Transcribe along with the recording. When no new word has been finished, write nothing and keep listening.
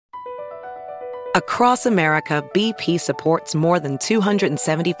Across America, BP supports more than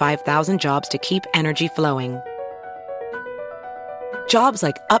 275,000 jobs to keep energy flowing. Jobs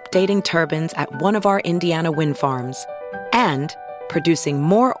like updating turbines at one of our Indiana wind farms and producing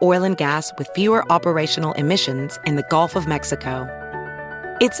more oil and gas with fewer operational emissions in the Gulf of Mexico.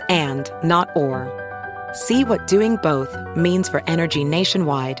 It's and, not or. See what doing both means for energy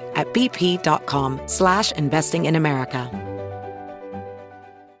nationwide at bp.com/investing in America.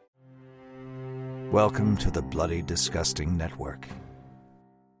 Welcome to the Bloody Disgusting Network.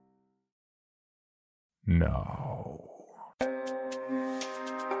 No.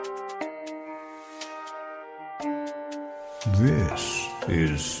 This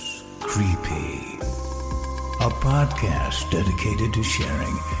is Creepy, a podcast dedicated to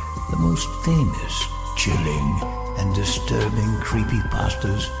sharing the most famous, chilling, and disturbing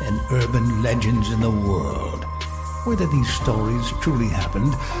creepypastas and urban legends in the world. Whether these stories truly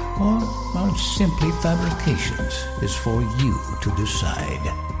happened or are simply fabrications is for you to decide.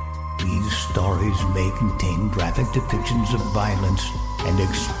 These stories may contain graphic depictions of violence and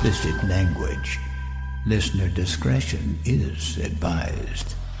explicit language. Listener discretion is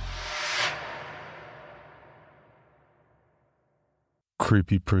advised.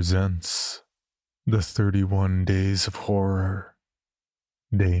 Creepy presents The 31 Days of Horror,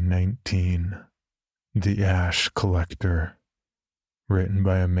 Day 19, The Ash Collector, written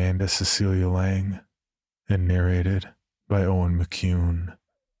by Amanda Cecilia Lang and narrated by Owen McCune.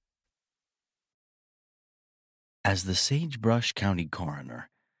 As the Sagebrush County coroner,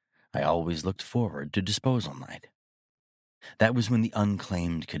 I always looked forward to disposal night. That was when the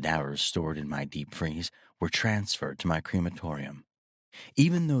unclaimed cadavers stored in my deep freeze were transferred to my crematorium.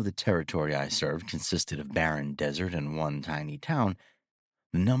 Even though the territory I served consisted of barren desert and one tiny town,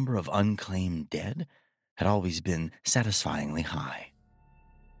 the number of unclaimed dead had always been satisfyingly high.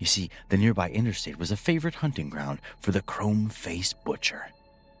 You see, the nearby interstate was a favorite hunting ground for the chrome-faced butcher.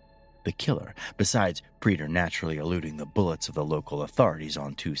 The killer, besides preternaturally eluding the bullets of the local authorities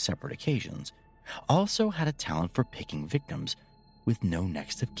on 2 separate occasions, also had a talent for picking victims with no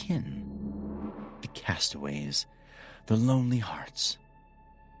next of kin. The castaways, the lonely hearts.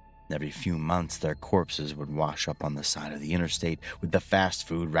 Every few months, their corpses would wash up on the side of the interstate with the fast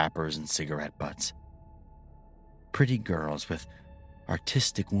food wrappers and cigarette butts. Pretty girls with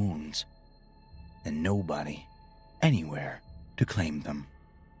artistic wounds, and nobody, anywhere, to claim them.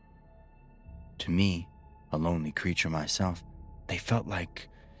 To me, a lonely creature myself, they felt like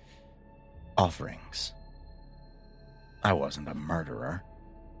offerings. I wasn't a murderer.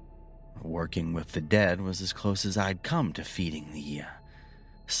 Working with the dead was as close as I'd come to feeding the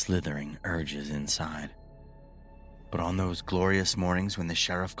slithering urges inside. But on those glorious mornings when the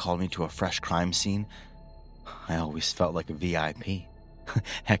sheriff called me to a fresh crime scene, I always felt like a VIP.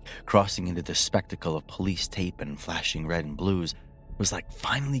 Heck, crossing into the spectacle of police tape and flashing red and blues was like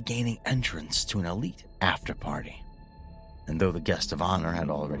finally gaining entrance to an elite after-party. And though the guest of honor had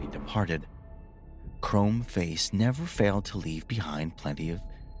already departed, Chrome Face never failed to leave behind plenty of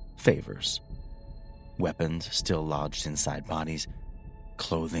favors. Weapons still lodged inside bodies,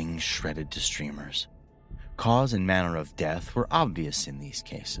 clothing shredded to streamers. Cause and manner of death were obvious in these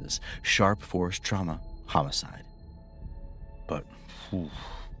cases: sharp force trauma, homicide. But,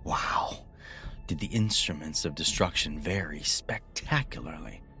 wow, did the instruments of destruction vary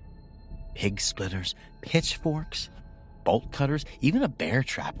spectacularly. Pig splitters, pitchforks, bolt cutters, even a bear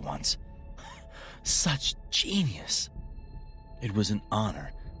trap once. Such genius. It was an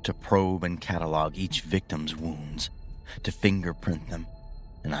honor to probe and catalog each victim's wounds, to fingerprint them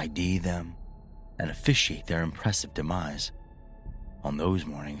and ID them and officiate their impressive demise. On those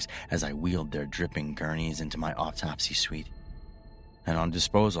mornings, as I wheeled their dripping gurneys into my autopsy suite, and on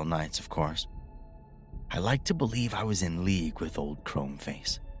disposal nights, of course, I like to believe I was in league with old Chrome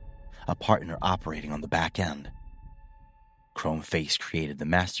Face, a partner operating on the back end. Chrome Face created the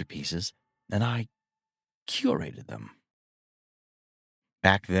masterpieces, and I curated them.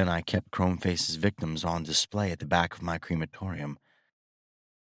 Back then, I kept Chrome Face's victims on display at the back of my crematorium,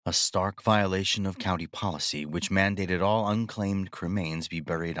 a stark violation of county policy which mandated all unclaimed cremains be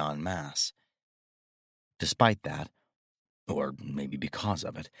buried en masse. Despite that, or maybe because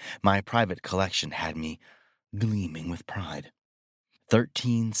of it, my private collection had me gleaming with pride.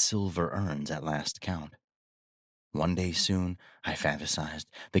 13 silver urns at last count. One day soon, I fantasized,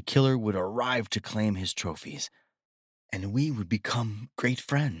 the killer would arrive to claim his trophies, and we would become great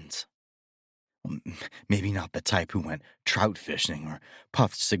friends. Maybe not the type who went trout fishing or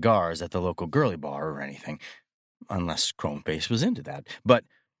puffed cigars at the local girly bar or anything, unless Chrome Face was into that, but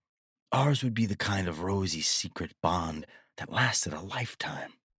ours would be the kind of rosy secret bond that lasted a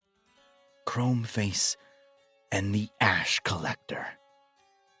lifetime. Chromeface and the Ash Collector.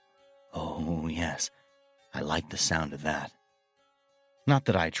 Oh, yes, I like the sound of that. Not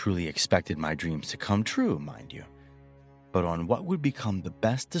that I truly expected my dreams to come true, mind you, but on what would become the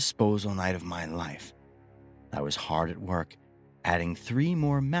best disposal night of my life, I was hard at work adding 3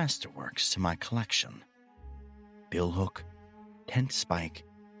 more masterworks to my collection: Billhook, Tent Spike,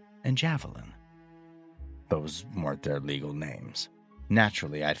 and Javelin. Those weren't their legal names.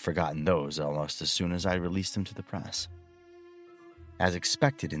 Naturally, I'd forgotten those almost as soon as I released them to the press. As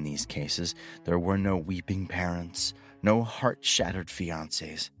expected in these cases, there were no weeping parents, no heart-shattered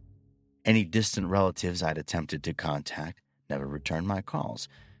fiancés. Any distant relatives I'd attempted to contact never returned my calls.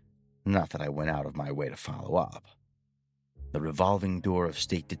 Not that I went out of my way to follow up. The revolving door of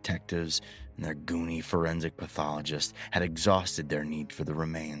state detectives and their goony forensic pathologists had exhausted their need for the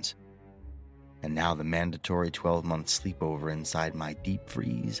remains. And now the mandatory 12-month sleepover inside my deep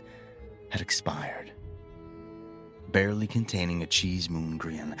freeze had expired. Barely containing a cheese moon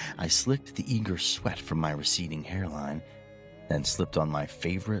grin, I slicked the eager sweat from my receding hairline, then slipped on my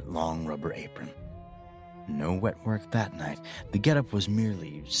favorite long rubber apron. No wet work that night. The getup was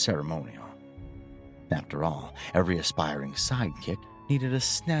merely ceremonial. After all, every aspiring sidekick needed a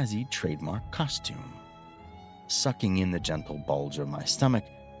snazzy trademark costume. Sucking in the gentle bulge of my stomach,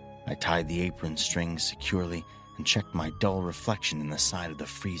 I tied the apron strings securely and checked my dull reflection in the side of the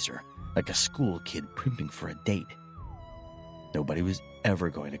freezer, like a school kid primping for a date. Nobody was ever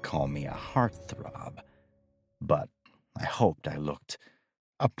going to call me a heartthrob, but I hoped I looked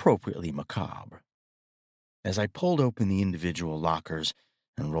appropriately macabre. As I pulled open the individual lockers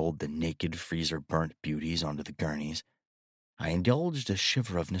and rolled the naked freezer-burnt beauties onto the gurneys, I indulged a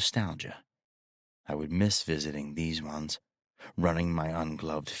shiver of nostalgia. I would miss visiting these ones, running my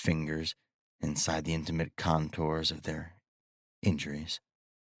ungloved fingers inside the intimate contours of their injuries,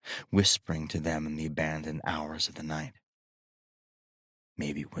 whispering to them in the abandoned hours of the night.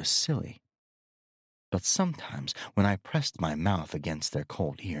 Maybe it was silly, but sometimes when I pressed my mouth against their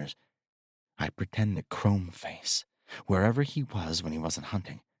cold ears, I'd pretend that Chromeface, wherever he was when he wasn't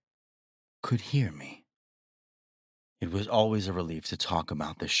hunting, could hear me. It was always a relief to talk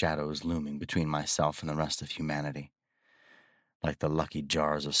about the shadows looming between myself and the rest of humanity. Like the lucky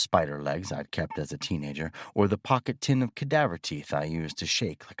jars of spider legs I'd kept as a teenager, or the pocket tin of cadaver teeth I used to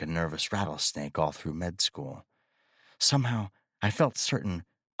shake like a nervous rattlesnake all through med school. Somehow, I felt certain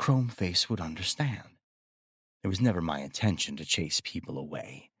Chromeface would understand. It was never my intention to chase people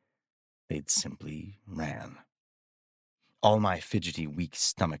away. They'd simply ran. All my fidgety,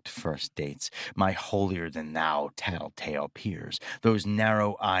 weak-stomached first dates, my holier-than-thou tattletale peers, those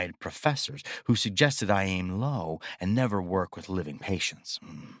narrow-eyed professors who suggested I aim low and never work with living patients.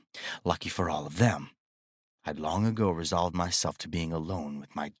 Lucky for all of them, I'd long ago resolved myself to being alone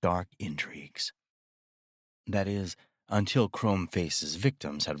with my dark intrigues. That is, until Chromeface's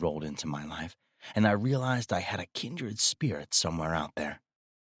victims had rolled into my life, and I realized I had a kindred spirit somewhere out there.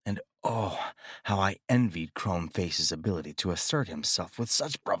 And oh, how I envied Chromeface's ability to assert himself with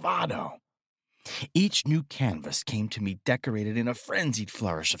such bravado. Each new canvas came to me decorated in a frenzied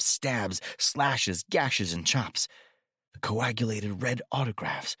flourish of stabs, slashes, gashes, and chops, the coagulated red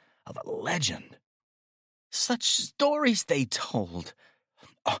autographs of a legend. Such stories they told!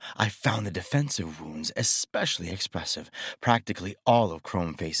 Oh, I found the defensive wounds especially expressive. Practically all of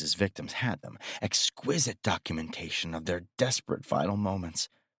Chromeface's victims had them. Exquisite documentation of their desperate final moments.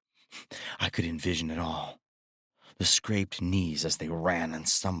 I could envision it all. The scraped knees as they ran and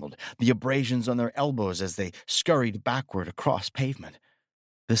stumbled, the abrasions on their elbows as they scurried backward across pavement,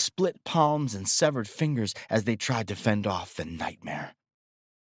 the split palms and severed fingers as they tried to fend off the nightmare.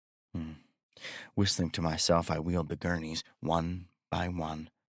 Whistling to myself, I wheeled the gurneys, one by one,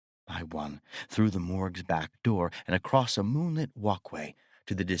 through the morgue's back door and across a moonlit walkway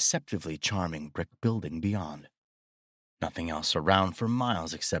to the deceptively charming brick building beyond. Nothing else around for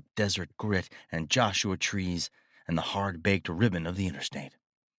miles except desert grit and Joshua trees and the hard-baked ribbon of the interstate.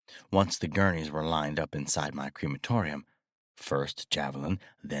 Once the gurneys were lined up inside my crematorium, first Javelin,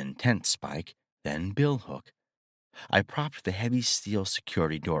 then Tent Spike, then Billhook, I propped the heavy steel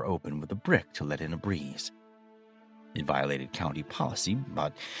security door open with a brick to let in a breeze. It violated county policy,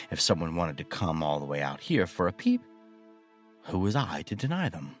 but if someone wanted to come all the way out here for a peep, who was I to deny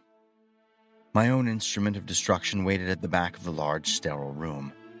them? My own instrument of destruction waited at the back of the large, sterile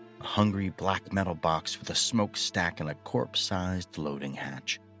room, a hungry black metal box with a smokestack and a corpse-sized loading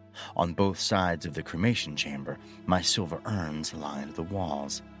hatch. On both sides of the cremation chamber, my silver urns lined the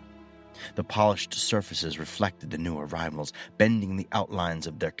walls. The polished surfaces reflected the new arrivals, bending the outlines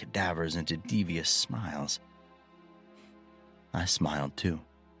of their cadavers into devious smiles. I smiled, too.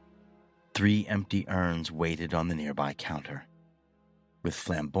 3 empty urns waited on the nearby counter. With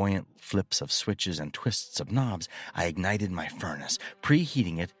flamboyant flips of switches and twists of knobs, I ignited my furnace,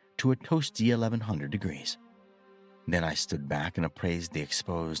 preheating it to a toasty 1100 degrees. Then I stood back and appraised the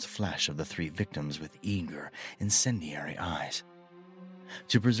exposed flesh of the 3 victims with eager, incendiary eyes.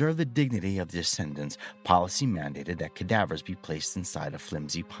 To preserve the dignity of the descendants, policy mandated that cadavers be placed inside a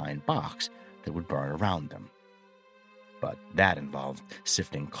flimsy pine box that would burn around them. But that involved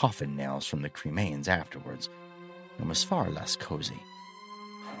sifting coffin nails from the cremains afterwards, and was far less cozy.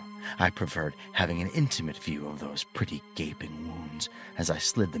 I preferred having an intimate view of those pretty gaping wounds as I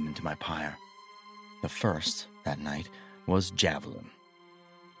slid them into my pyre. The first, that night, was Javelin.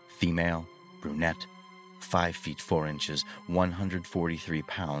 Female, brunette, 5 feet 4 inches, 143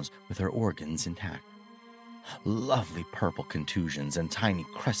 pounds, with her organs intact. Lovely purple contusions and tiny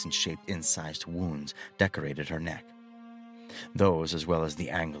crescent-shaped incised wounds decorated her neck. Those, as well as the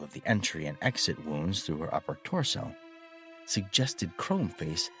angle of the entry and exit wounds through her upper torso, suggested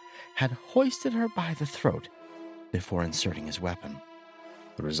Chromeface had hoisted her by the throat before inserting his weapon.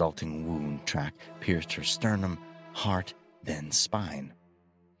 The resulting wound track pierced her sternum, heart, then spine.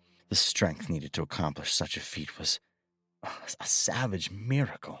 The strength needed to accomplish such a feat was a savage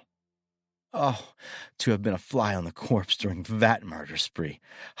miracle. Oh, to have been a fly on the corpse during that murder spree.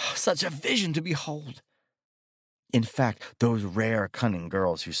 Such a vision to behold. In fact, those rare, cunning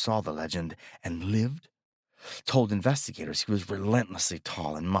girls who saw the legend and lived told investigators he was relentlessly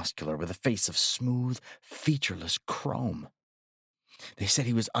tall and muscular with a face of smooth, featureless chrome. They said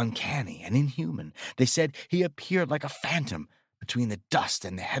he was uncanny and inhuman. They said he appeared like a phantom between the dust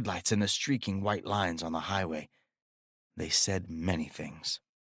and the headlights and the streaking white lines on the highway. They said many things.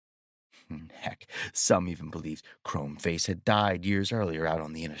 Heck, some even believed Chromeface had died years earlier out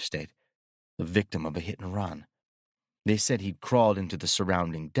on the interstate, the victim of a hit and run. They said he'd crawled into the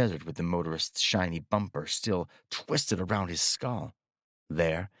surrounding desert with the motorist's shiny bumper still twisted around his skull.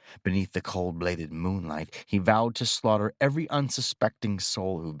 There, beneath the cold-bladed moonlight, he vowed to slaughter every unsuspecting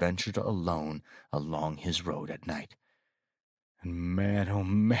soul who ventured alone along his road at night. And man, oh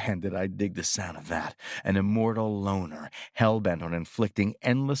man, did I dig the sound of that. An immortal loner, hell-bent on inflicting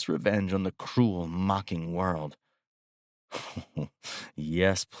endless revenge on the cruel, mocking world.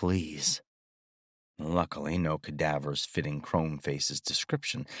 Yes, please. Luckily, no cadavers fitting Chromeface's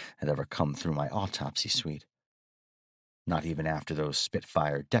description had ever come through my autopsy suite. Not even after those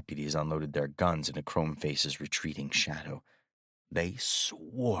Spitfire deputies unloaded their guns into Chromeface's retreating shadow. They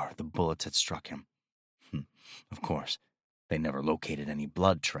swore the bullets had struck him. Of course, they never located any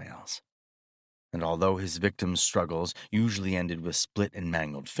blood trails. And although his victims' struggles usually ended with split and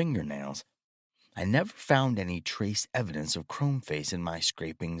mangled fingernails, I never found any trace evidence of Chromeface in my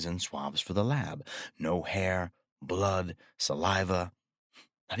scrapings and swabs for the lab. No hair, blood, saliva,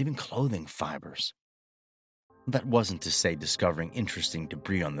 not even clothing fibers. That wasn't to say discovering interesting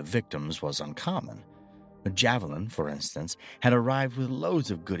debris on the victims was uncommon. Javelin, for instance, had arrived with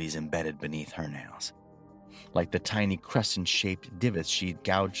loads of goodies embedded beneath her nails, like the tiny crescent-shaped divots she'd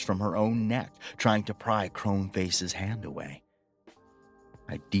gouged from her own neck, trying to pry Chromeface's hand away.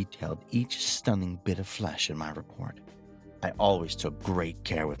 I detailed each stunning bit of flesh in my report. I always took great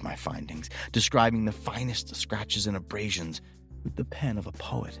care with my findings, describing the finest scratches and abrasions with the pen of a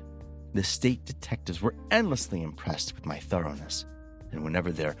poet. The state detectives were endlessly impressed with my thoroughness, and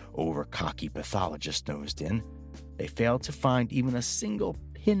whenever their over-cocky pathologist nosed in, they failed to find even a single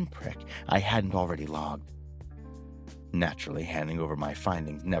pinprick I hadn't already logged. Naturally, handing over my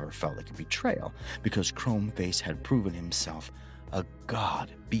findings never felt like a betrayal, because Chromeface had proven himself a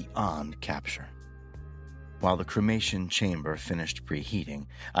god beyond capture. While the cremation chamber finished preheating,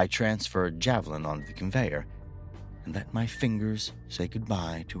 I transferred Javelin onto the conveyor and let my fingers say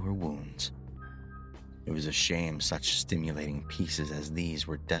goodbye to her wounds. It was a shame such stimulating pieces as these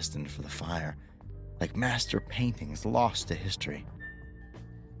were destined for the fire, like master paintings lost to history.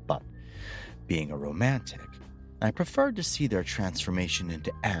 But, being a romantic, I preferred to see their transformation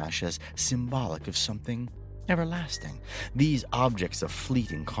into ash as symbolic of something everlasting. These objects of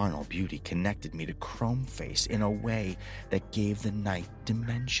fleeting carnal beauty connected me to Chromeface in a way that gave the night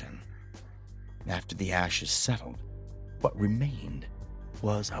dimension. After the ashes settled, what remained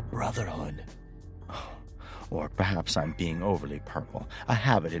was a brotherhood. Or perhaps I'm being overly purple, a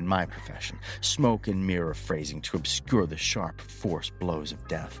habit in my profession, smoke and mirror phrasing to obscure the sharp, forced blows of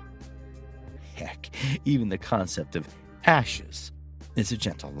death. Heck, even the concept of ashes is a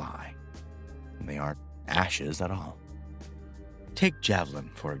gentle lie. They aren't ashes at all. Take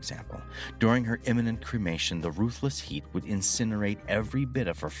Javelin, for example. During her imminent cremation, the ruthless heat would incinerate every bit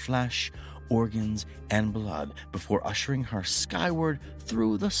of her flesh, organs and blood before ushering her skyward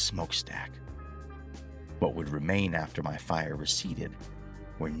through the smokestack. What would remain after my fire receded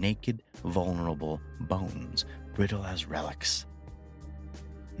were naked, vulnerable bones, brittle as relics.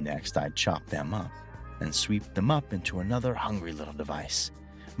 Next, I'd chop them up and sweep them up into another hungry little device,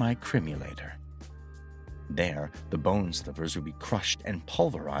 my cremulator. There, the bone slivers would be crushed and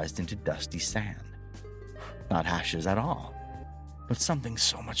pulverized into dusty sand. Not ashes at all, but something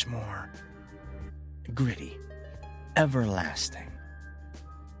so much more. Gritty, everlasting.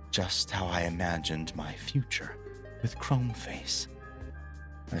 Just how I imagined my future with Chrome Face.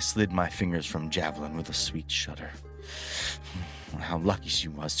 I slid my fingers from Javelin with a sweet shudder. How lucky she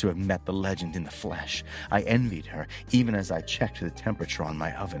was to have met the legend in the flesh. I envied her, even as I checked the temperature on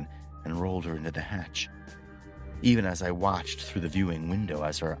my oven and rolled her into the hatch. Even as I watched through the viewing window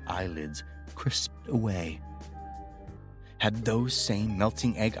as her eyelids crisped away. Had those same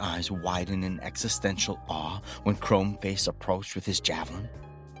melting egg eyes widened in existential awe when Chrome Face approached with his javelin?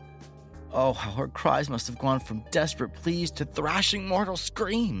 Oh, how her cries must have gone from desperate pleas to thrashing mortal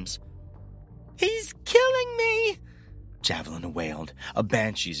screams. "He's killing me!" Javelin wailed, a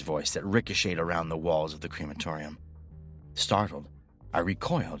banshee's voice that ricocheted around the walls of the crematorium. Startled, I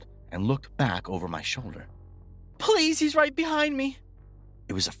recoiled and looked back over my shoulder. "Please, he's right behind me."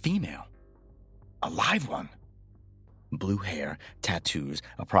 It was a female. A live one. Blue hair, tattoos,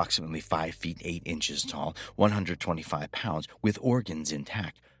 approximately 5 feet 8 inches tall, 125 pounds, with organs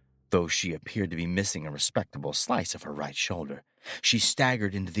intact, though she appeared to be missing a respectable slice of her right shoulder. She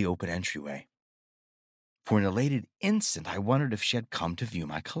staggered into the open entryway. For an elated instant, I wondered if she had come to view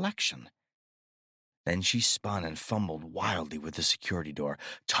my collection. Then she spun and fumbled wildly with the security door,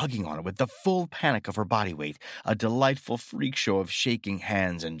 tugging on it with the full panic of her body weight, a delightful freak show of shaking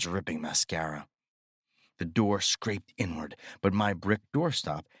hands and dripping mascara. The door scraped inward, but my brick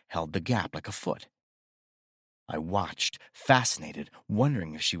doorstop held the gap like a foot. I watched, fascinated,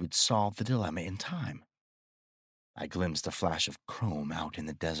 wondering if she would solve the dilemma in time. I glimpsed a flash of chrome out in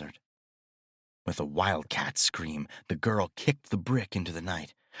the desert. With a wildcat scream, the girl kicked the brick into the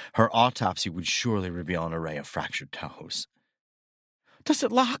night. Her autopsy would surely reveal an array of fractured toes. "Does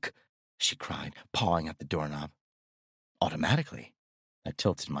it lock?" she cried, pawing at the doorknob. Automatically. I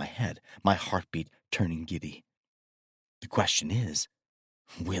tilted my head, my heartbeat turning giddy. The question is,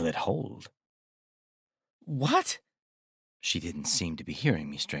 will it hold? "What?" She didn't seem to be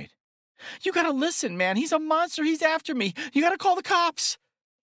hearing me straight. "You gotta listen, man. He's a monster. He's after me. You gotta call the cops."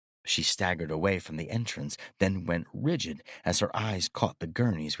 She staggered away from the entrance, then went rigid as her eyes caught the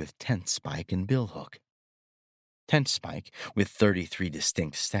gurneys with Tent Spike and Billhook. Tent Spike, with 33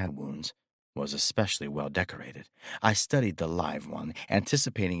 distinct stab wounds, was especially well decorated. I studied the live one,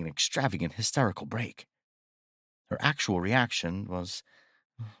 anticipating an extravagant hysterical break. Her actual reaction was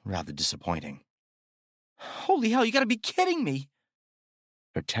rather disappointing. "Holy hell, you gotta be kidding me!"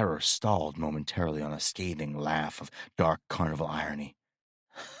 Her terror stalled momentarily on a scathing laugh of dark carnival irony.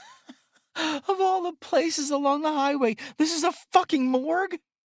 "Of all the places along the highway, this is a fucking morgue?"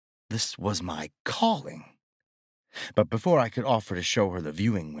 This was my calling. But before I could offer to show her the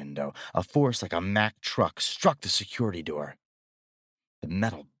viewing window, a force like a Mack truck struck the security door. The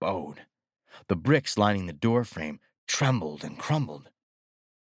metal bowed. The bricks lining the door frame trembled and crumbled.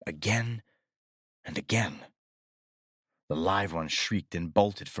 Again and again. The live one shrieked and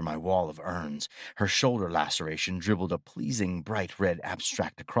bolted for my wall of urns. Her shoulder laceration dribbled a pleasing bright red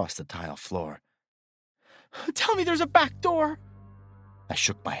abstract across the tile floor. "Tell me there's a back door!" I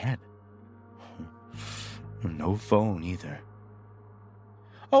shook my head. No phone either.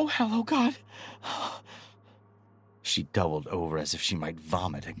 "Oh, hell, oh God!" She doubled over as if she might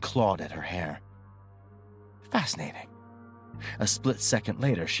vomit and clawed at her hair. Fascinating. A split second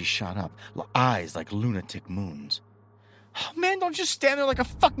later, she shot up, eyes like lunatic moons. "Oh, man, don't just stand there like a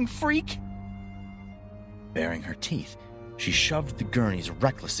fucking freak!" Baring her teeth, she shoved the gurneys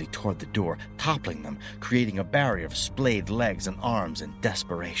recklessly toward the door, toppling them, creating a barrier of splayed legs and arms in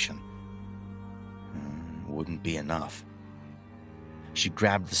desperation. Wouldn't be enough. She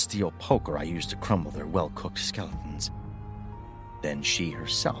grabbed the steel poker I used to crumble their well-cooked skeletons. Then she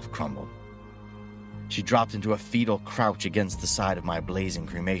herself crumbled. She dropped into a fetal crouch against the side of my blazing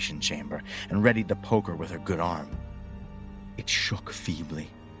cremation chamber and readied the poker with her good arm. It shook feebly.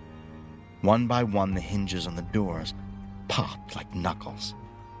 One by one, the hinges on the doors popped like knuckles.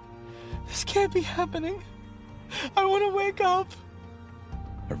 "This can't be happening. I want to wake up."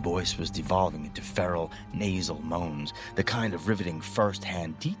 Her voice was devolving into feral, nasal moans, the kind of riveting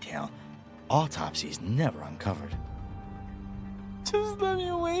first-hand detail autopsies never uncovered. "Just let me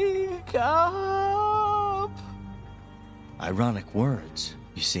wake up." Ironic words,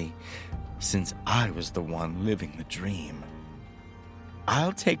 you see. since I was the one living the dream.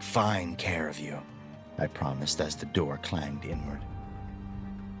 I'll take fine care of you, I promised as the door clanged inward.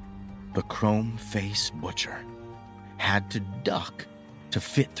 The chrome-faced butcher had to duck to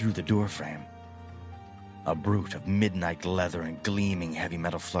fit through the doorframe. A brute of midnight leather and gleaming heavy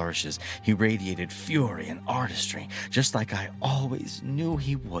metal flourishes, he radiated fury and artistry, just like I always knew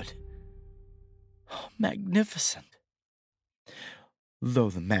he would. Oh, magnificent. Though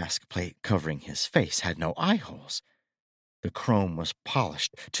the mask plate covering his face had no eye holes, the chrome was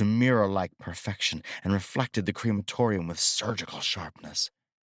polished to mirror-like perfection and reflected the crematorium with surgical sharpness.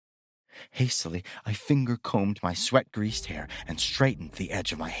 Hastily, I finger-combed my sweat-greased hair and straightened the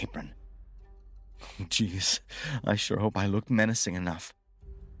edge of my apron. Geez, I sure hope I looked menacing enough.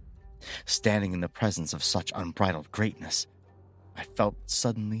 Standing in the presence of such unbridled greatness, I felt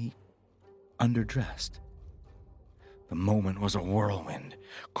suddenly underdressed. The moment was a whirlwind.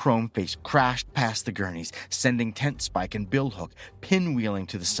 Chromeface crashed past the gurneys, sending Tent Spike and Billhook pinwheeling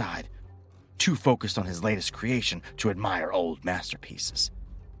to the side, too focused on his latest creation to admire old masterpieces.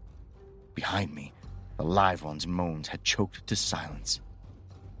 Behind me, the live one's moans had choked to silence.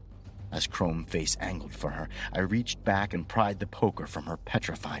 As Chromeface angled for her, I reached back and pried the poker from her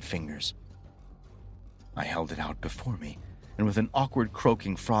petrified fingers. I held it out before me, and with an awkward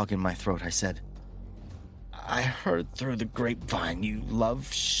croaking frog in my throat, I said, I heard through the grapevine you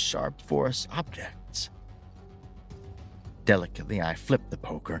love sharp forest objects. Delicately, I flipped the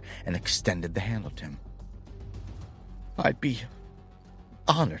poker and extended the handle to him. I'd be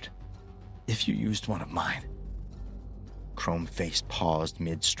honored if you used one of mine. Chromeface paused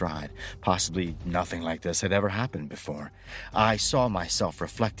mid-stride. Possibly nothing like this had ever happened before. I saw myself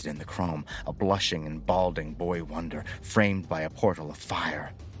reflected in the chrome, a blushing and balding boy wonder, framed by a portal of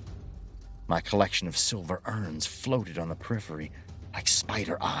fire. My collection of silver urns floated on the periphery like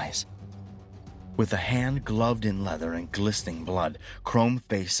spider eyes. With a hand gloved in leather and glistening blood,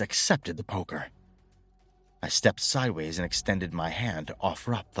 Chromeface accepted the poker. I stepped sideways and extended my hand to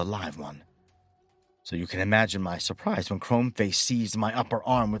offer up the live one. So you can imagine my surprise when Chromeface seized my upper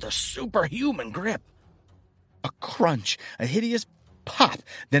arm with a superhuman grip. A crunch, a hideous pop,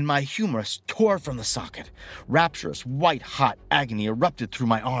 then my humerus tore from the socket. Rapturous, white-hot agony erupted through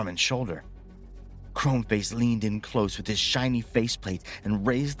my arm and shoulder. Chromeface leaned in close with his shiny faceplate and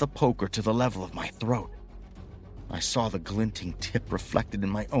raised the poker to the level of my throat. I saw the glinting tip reflected in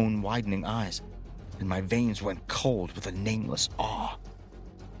my own widening eyes, and my veins went cold with a nameless awe.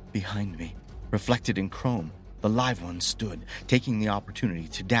 Behind me, reflected in chrome, the live one stood, taking the opportunity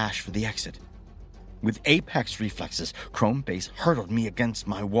to dash for the exit. With apex reflexes, Chromeface hurtled me against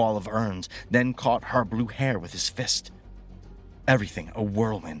my wall of urns, then caught her blue hair with his fist. Everything a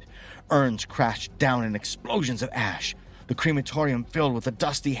whirlwind. Urns crashed down in explosions of ash, the crematorium filled with a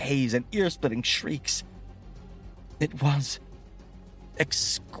dusty haze and ear-splitting shrieks. It was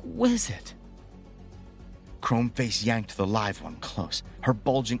exquisite. Chromeface yanked the live one close. Her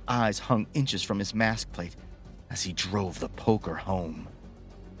bulging eyes hung inches from his mask plate as he drove the poker home.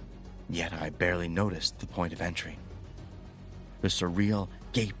 Yet I barely noticed the point of entry. The surreal,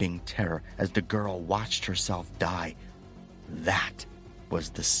 gaping terror as the girl watched herself die, that was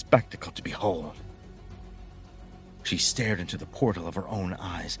the spectacle to behold. She stared into the portal of her own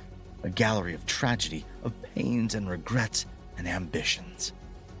eyes, a gallery of tragedy, of pains and regrets and ambitions.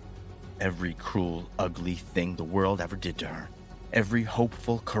 Every cruel, ugly thing the world ever did to her, every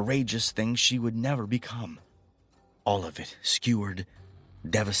hopeful, courageous thing she would never become, all of it skewered,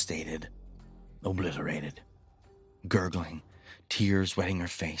 devastated, obliterated. Gurgling, tears wetting her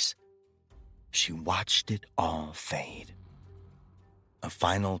face, she watched it all fade. A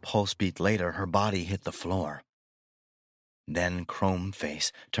final pulse beat later, her body hit the floor. Then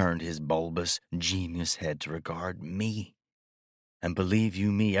Chromeface turned his bulbous, genius head to regard me. And believe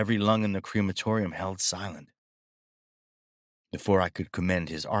you me, every lung in the crematorium held silent. Before I could commend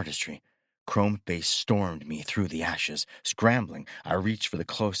his artistry, Chromeface stormed me through the ashes. Scrambling, I reached for the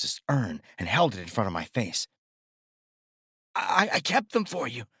closest urn and held it in front of my face. I kept them for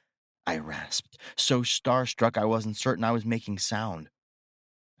you, I rasped, so starstruck I wasn't certain I was making sound.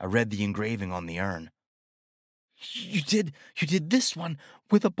 I read the engraving on the urn. You did this one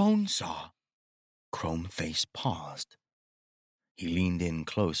with a bone saw. Chromeface paused. He leaned in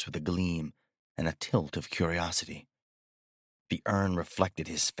close with a gleam and a tilt of curiosity. The urn reflected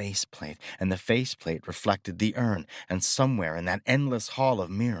his faceplate, and the faceplate reflected the urn, and somewhere in that endless hall of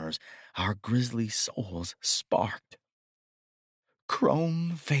mirrors, our grisly souls sparked.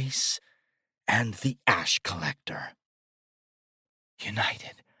 Chromeface and the Ash Collector.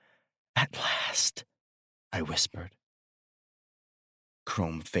 United at last, I whispered.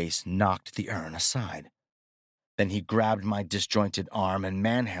 Chromeface knocked the urn aside. Then he grabbed my disjointed arm and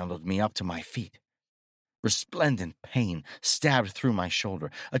manhandled me up to my feet. Resplendent pain stabbed through my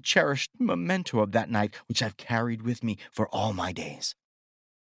shoulder, a cherished memento of that night which I've carried with me for all my days.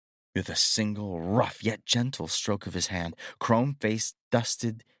 With a single rough yet gentle stroke of his hand, Chromeface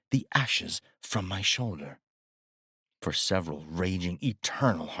dusted the ashes from my shoulder. For several raging,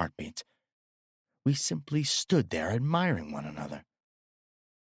 eternal heartbeats, we simply stood there admiring one another.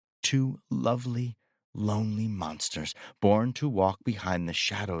 Two lovely, lonely monsters born to walk behind the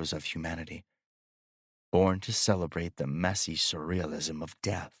shadows of humanity, born to celebrate the messy surrealism of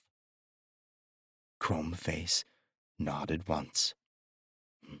death. Chromeface nodded once.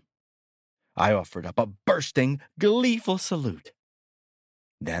 I offered up a bursting, gleeful salute.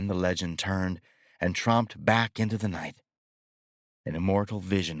 Then the legend turned and tromped back into the night, an immortal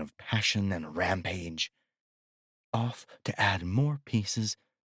vision of passion and rampage, off to add more pieces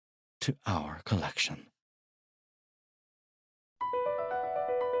to our collection.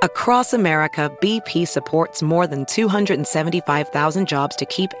 Across America, BP supports more than 275,000 jobs to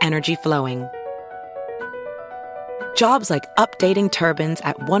keep energy flowing. Jobs like updating turbines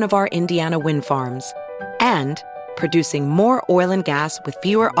at one of our Indiana wind farms and producing more oil and gas with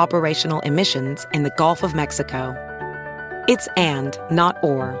fewer operational emissions in the Gulf of Mexico. It's and, not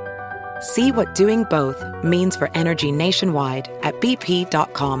or. See what doing both means for energy nationwide at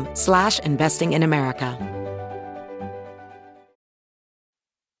bp.com/investing in America.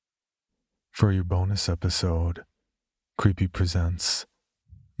 For your bonus episode, Creepy presents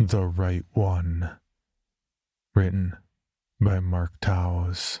The Right One, written by Mark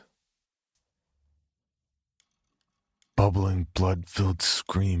Towes. Bubbling, blood-filled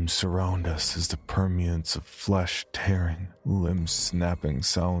screams surround us as the permeance of flesh-tearing, limb-snapping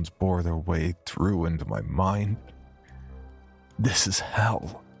sounds bore their way through into my mind. This is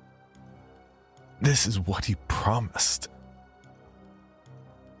hell. This is what he promised.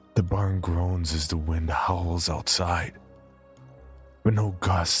 The barn groans as the wind howls outside. But no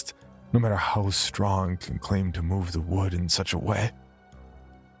gust, no matter how strong, can claim to move the wood in such a way.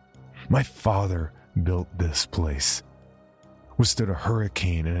 My father built this place, withstood a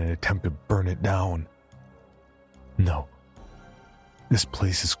hurricane in an attempt to burn it down. No, this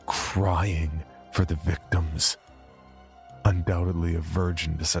place is crying for the victims. Undoubtedly a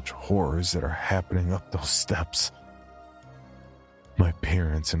virgin to such horrors that are happening up those steps. My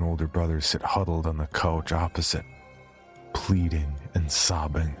parents and older brother sit huddled on the couch opposite, pleading and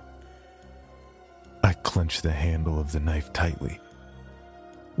sobbing. I clench the handle of the knife tightly,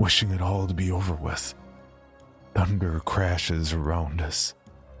 wishing it all to be over with. Thunder crashes around us.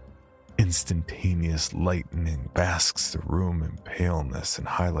 Instantaneous lightning basks the room in paleness and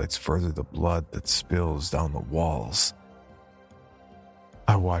highlights further the blood that spills down the walls.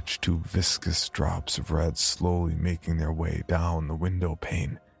 I watch two viscous drops of red slowly making their way down the window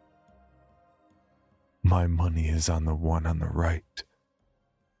pane. My money is on the one on the right.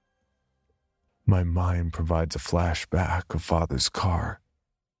 My mind provides a flashback of Father's car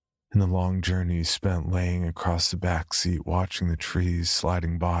and the long journey spent laying across the back seat watching the trees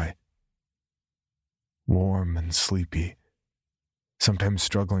sliding by. Warm and sleepy, sometimes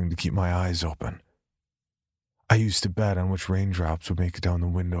struggling to keep my eyes open. I used to bet on which raindrops would make it down the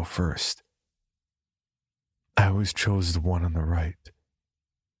window first. I always chose the one on the right.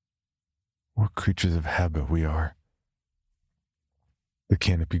 What creatures of habit we are. The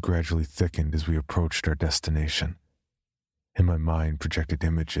canopy gradually thickened as we approached our destination, and my mind projected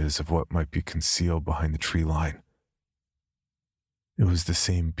images of what might be concealed behind the tree line. It was the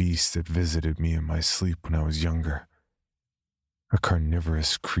same beast that visited me in my sleep when I was younger. A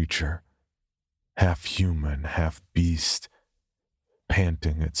carnivorous creature, half human, half beast,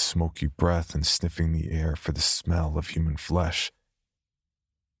 panting its smoky breath and sniffing the air for the smell of human flesh.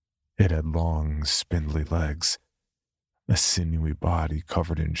 It had long, spindly legs, a sinewy body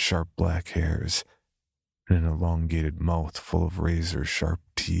covered in sharp black hairs, and an elongated mouth full of razor-sharp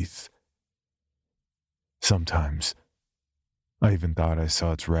teeth. Sometimes, I even thought I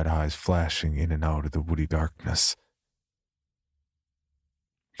saw its red eyes flashing in and out of the woody darkness.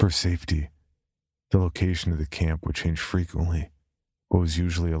 For safety, the location of the camp would change frequently, but was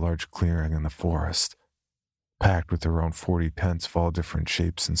usually a large clearing in the forest, packed with around 40 tents of all different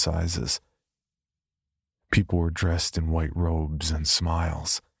shapes and sizes. People were dressed in white robes and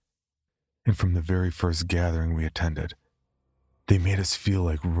smiles, and from the very first gathering we attended, they made us feel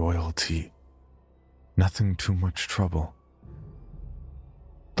like royalty. Nothing too much trouble.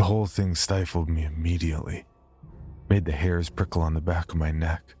 The whole thing stifled me immediately, made the hairs prickle on the back of my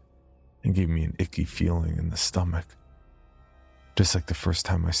neck, and gave me an icky feeling in the stomach. just like the first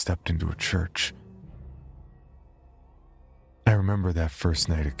time I stepped into a church. I remember that first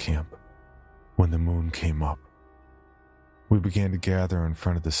night at camp, when the moon came up. We began to gather in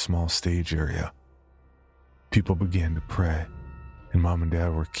front of the small stage area. People began to pray, and Mom and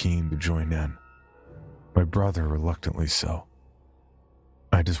Dad were keen to join in. My brother reluctantly so.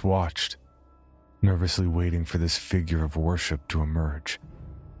 I just watched, nervously waiting for this figure of worship to emerge.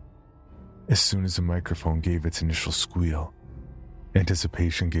 As soon as the microphone gave its initial squeal,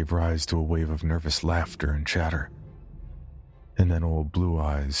 anticipation gave rise to a wave of nervous laughter and chatter. And then old Blue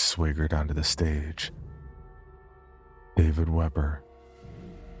Eyes swaggered onto the stage. David Weber.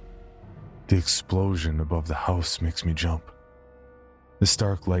 The explosion above the house makes me jump. The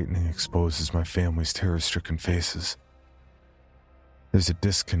stark lightning exposes my family's terror-stricken faces. There's a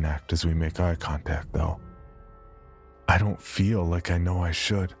disconnect as we make eye contact, though. I don't feel like I know I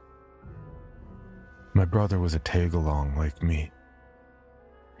should. My brother was a tag-along like me.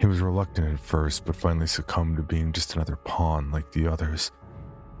 He was reluctant at first, but finally succumbed to being just another pawn like the others.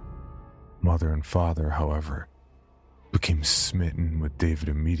 Mother and father, however, became smitten with David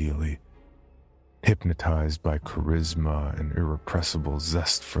immediately, hypnotized by charisma and irrepressible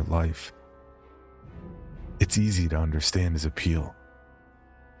zest for life. It's easy to understand his appeal.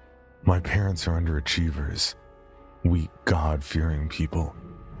 My parents are underachievers, weak, God-fearing people,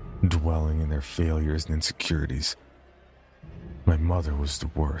 dwelling in their failures and insecurities. My mother was the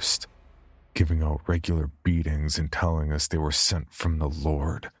worst, giving out regular beatings and telling us they were sent from the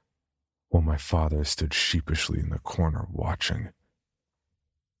Lord, while my father stood sheepishly in the corner watching.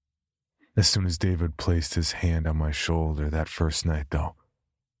 As soon as David placed his hand on my shoulder that first night, though,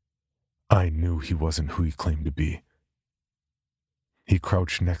 I knew he wasn't who he claimed to be. He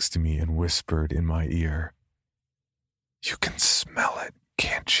crouched next to me and whispered in my ear, "You can smell it,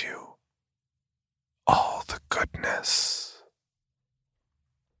 can't you? All the goodness."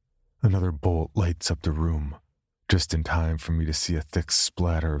 Another bolt lights up the room, just in time for me to see a thick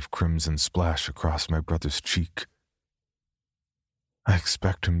splatter of crimson splash across my brother's cheek. I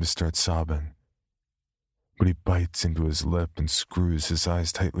expect him to start sobbing, but he bites into his lip and screws his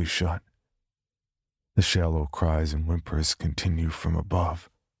eyes tightly shut. The shallow cries and whimpers continue from above,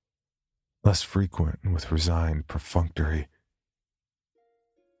 less frequent and with resigned perfunctory.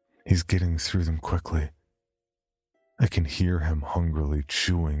 He's getting through them quickly. I can hear him hungrily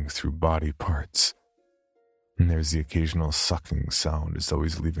chewing through body parts, and there's the occasional sucking sound as though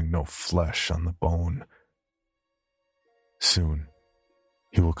he's leaving no flesh on the bone. Soon,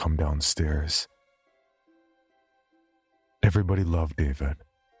 he will come downstairs. Everybody loved David.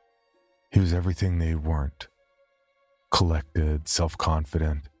 He was everything they weren't. Collected,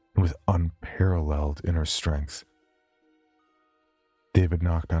 self-confident, and with unparalleled inner strength. David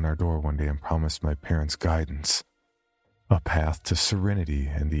knocked on our door one day and promised my parents guidance, a path to serenity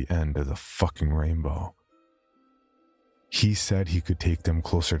and the end of the fucking rainbow. He said he could take them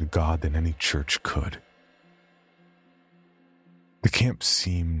closer to God than any church could. The camp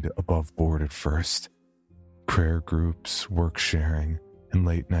seemed above board at first. Prayer groups, work sharing, and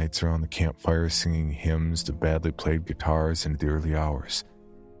late nights around the campfire singing hymns to badly played guitars into the early hours.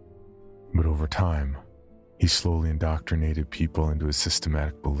 But over time, he slowly indoctrinated people into his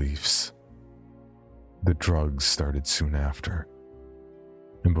systematic beliefs. The drugs started soon after,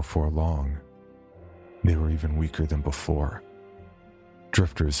 and before long, they were even weaker than before,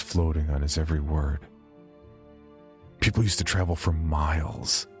 drifters floating on his every word. People used to travel for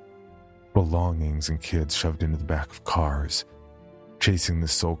miles, belongings and kids shoved into the back of cars, chasing the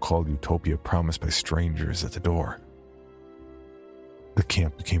so-called utopia promised by strangers at the door. The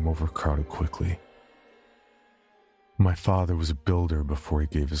camp became overcrowded quickly. My father was a builder before he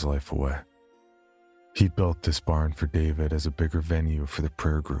gave his life away. He built this barn for David as a bigger venue for the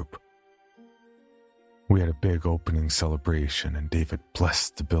prayer group. We had a big opening celebration and David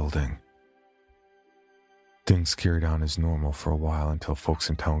blessed the building. Things carried on as normal for a while until folks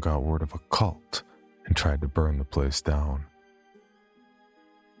in town got word of a cult and tried to burn the place down.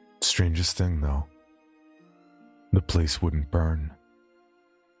 Strangest thing, though, the place wouldn't burn.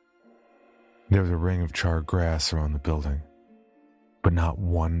 There was a ring of charred grass around the building, but not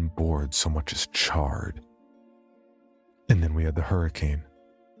one board so much as charred. And then we had the hurricane.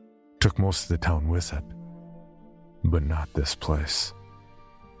 Took most of the town with it, but not this place.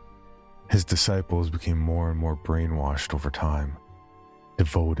 His disciples became more and more brainwashed over time,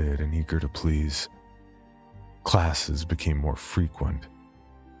 devoted and eager to please. Classes became more frequent,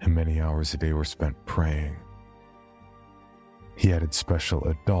 and many hours a day were spent praying. He added special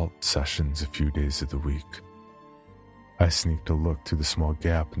adult sessions a few days of the week. I sneaked a look through the small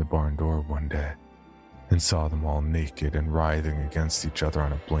gap in the barn door one day and saw them all naked and writhing against each other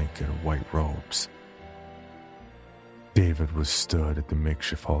on a blanket of white robes. David was stood at the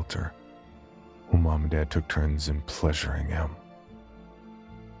makeshift altar, while Mom and Dad took turns in pleasuring him.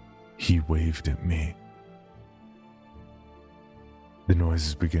 He waved at me. The noise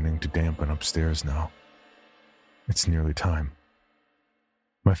is beginning to dampen upstairs now. It's nearly time.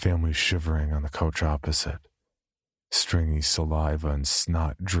 My family's shivering on the couch opposite, stringy saliva and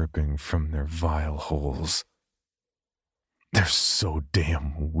snot dripping from their vile holes. They're so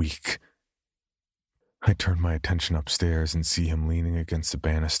damn weak. I turn my attention upstairs and see him leaning against the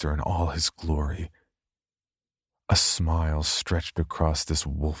banister in all his glory. A smile stretched across this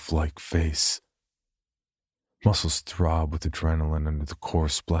wolf-like face. Muscles throb with adrenaline under the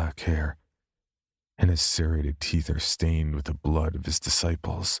coarse black hair, and his serrated teeth are stained with the blood of his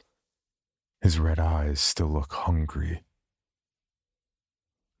disciples. His red eyes still look hungry.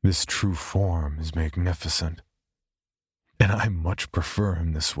 This true form is magnificent, and I much prefer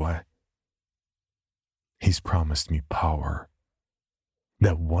him this way. He's promised me power,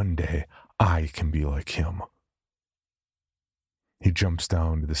 that one day I can be like him. He jumps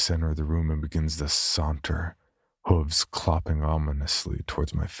down to the center of the room and begins to saunter, hooves clopping ominously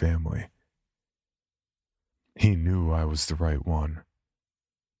towards my family. He knew I was the right one.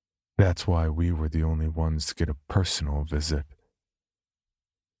 That's why we were the only ones to get a personal visit.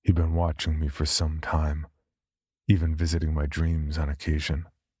 He'd been watching me for some time, even visiting my dreams on occasion,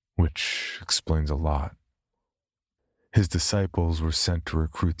 which explains a lot. His disciples were sent to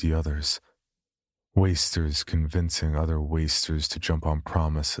recruit the others, wasters convincing other wasters to jump on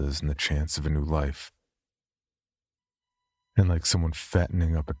promises and the chance of a new life. And like someone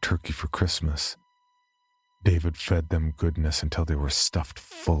fattening up a turkey for Christmas, David fed them goodness until they were stuffed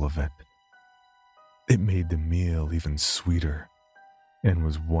full of it. It made the meal even sweeter and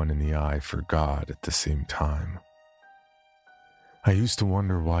was one in the eye for God at the same time. I used to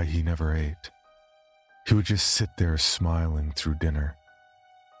wonder why he never ate. He would just sit there smiling through dinner.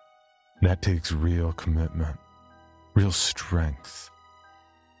 That takes real commitment, real strength,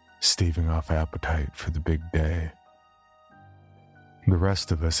 staving off appetite for the big day. The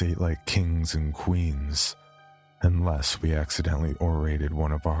rest of us ate like kings and queens, unless we accidentally orated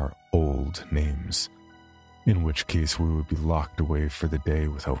one of our old names, in which case we would be locked away for the day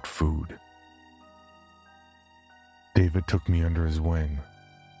without food. David took me under his wing.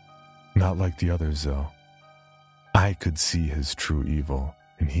 Not like the others, though. I could see his true evil,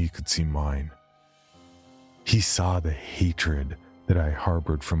 and he could see mine. He saw the hatred that I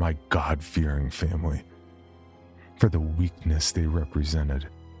harbored for my God-fearing family, for the weakness they represented.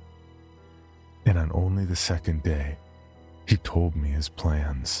 And on only the second day, he told me his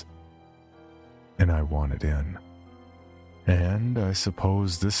plans. And I wanted in. And I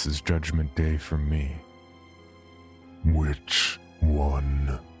suppose this is Judgment Day for me. Which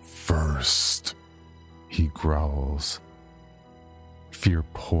one first? He growls. Fear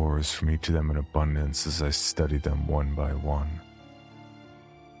pours from each of them in abundance as I study them one by one.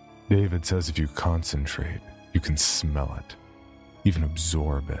 David says if you concentrate, you can smell it, even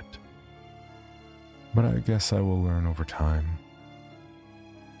absorb it. But I guess I will learn over time.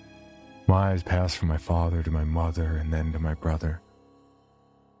 My eyes pass from my father to my mother and then to my brother.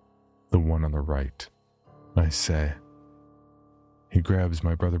 The one on the right, I say. He grabs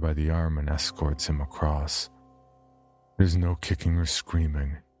my brother by the arm and escorts him across. There's no kicking or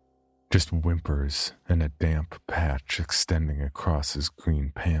screaming, just whimpers and a damp patch extending across his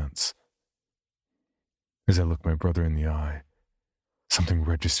green pants. As I look my brother in the eye, something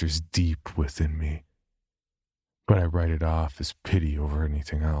registers deep within me, but I write it off as pity over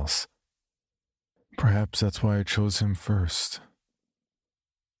anything else. Perhaps that's why I chose him first.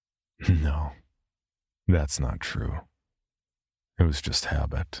 No, that's not true. It was just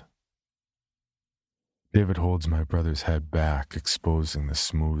habit. David holds my brother's head back, exposing the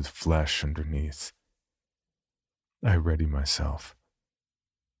smooth flesh underneath. I ready myself,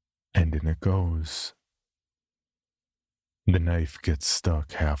 and in it goes. The knife gets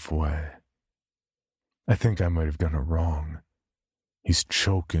stuck halfway. I think I might have done it wrong. He's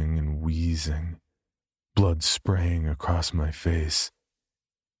choking and wheezing, blood spraying across my face,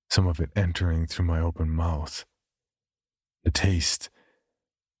 some of it entering through my open mouth. The taste,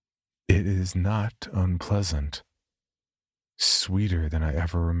 it is not unpleasant. Sweeter than I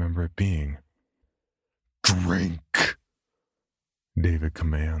ever remember it being. Drink, David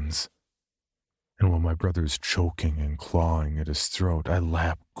commands. And while my brother is choking and clawing at his throat, I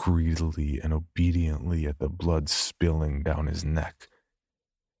lap greedily and obediently at the blood spilling down his neck.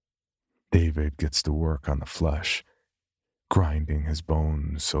 David gets to work on the flesh, grinding his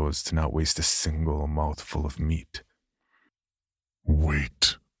bones so as to not waste a single mouthful of meat.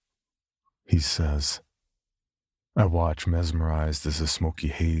 Wait, he says. I watch mesmerized as the smoky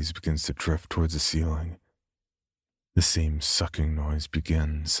haze begins to drift towards the ceiling. The same sucking noise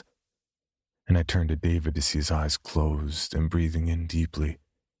begins, and I turn to David to see his eyes closed and breathing in deeply.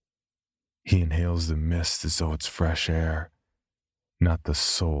 He inhales the mist as though it's fresh air, not the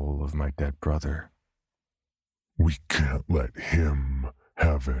soul of my dead brother. we can't let him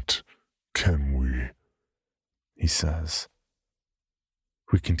have it, can we? He says.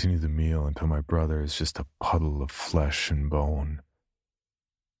 We continue the meal until my brother is just a puddle of flesh and bone.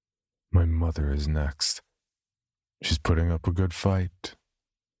 My mother is next. She's putting up a good fight.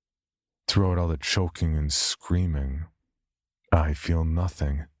 Throughout all the choking and screaming, I feel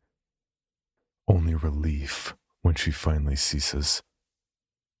nothing. Only relief when she finally ceases.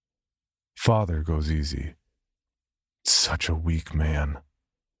 Father goes easy. Such a weak man.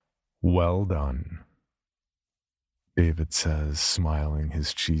 Well done, David says, smiling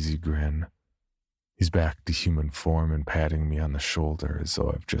his cheesy grin. He's back to human form and patting me on the shoulder as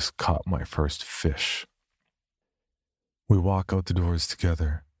though I've just caught my first fish. We walk out the doors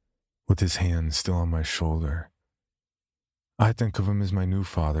together, with his hand still on my shoulder. I think of him as my new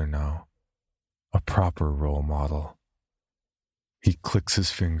father now, a proper role model. He clicks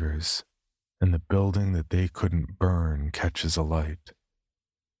his fingers, and the building that they couldn't burn catches alight.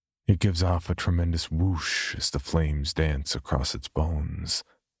 It gives off a tremendous whoosh as the flames dance across its bones,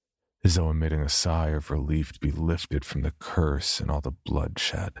 as though emitting a sigh of relief to be lifted from the curse and all the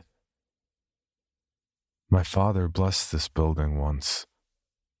bloodshed. My father blessed this building once.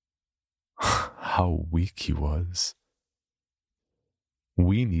 How weak he was.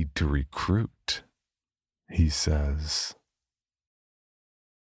 We need to recruit, he says.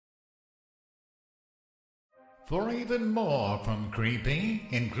 For even more from Creepy,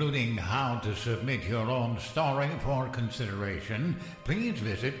 including how to submit your own story for consideration, please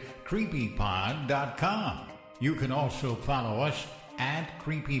visit creepypod.com. You can also follow us at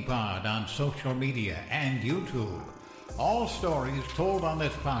CreepyPod on social media and YouTube. All stories told on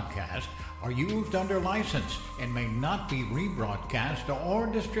this podcast are used under license and may not be rebroadcast or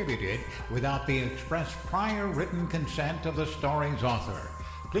distributed without the express prior written consent of the story's author.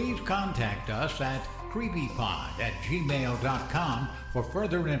 Please contact us at creepypod@gmail.com for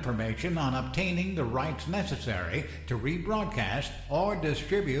further information on obtaining the rights necessary to rebroadcast or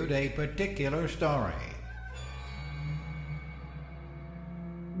distribute a particular story.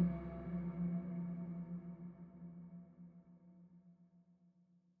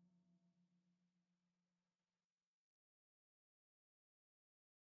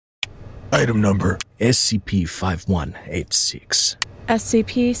 Item number SCP-5186.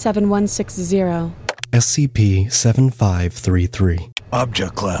 SCP-7160. SCP-7533.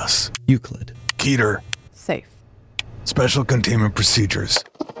 Object Class Euclid. Keter. Safe. Special Containment Procedures.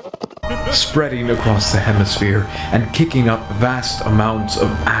 Spreading across the hemisphere and kicking up vast amounts of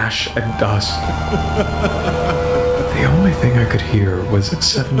ash and dust. The only thing I could hear was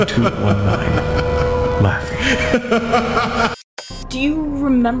 7219 laughing. Do you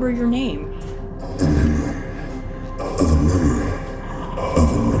remember your name?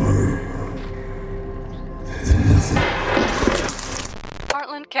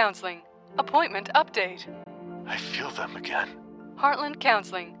 Heartland Counseling. Appointment update. I feel them again. Heartland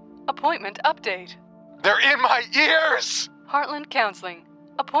Counseling. Appointment update. They're in my ears! Heartland Counseling.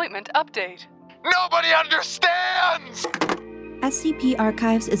 Appointment update. Nobody understands! SCP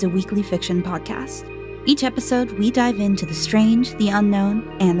Archives is a weekly fiction podcast. Each episode, we dive into the strange, the unknown,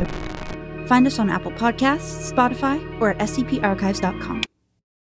 and the... Find us on Apple Podcasts, Spotify, or at scparchives.com.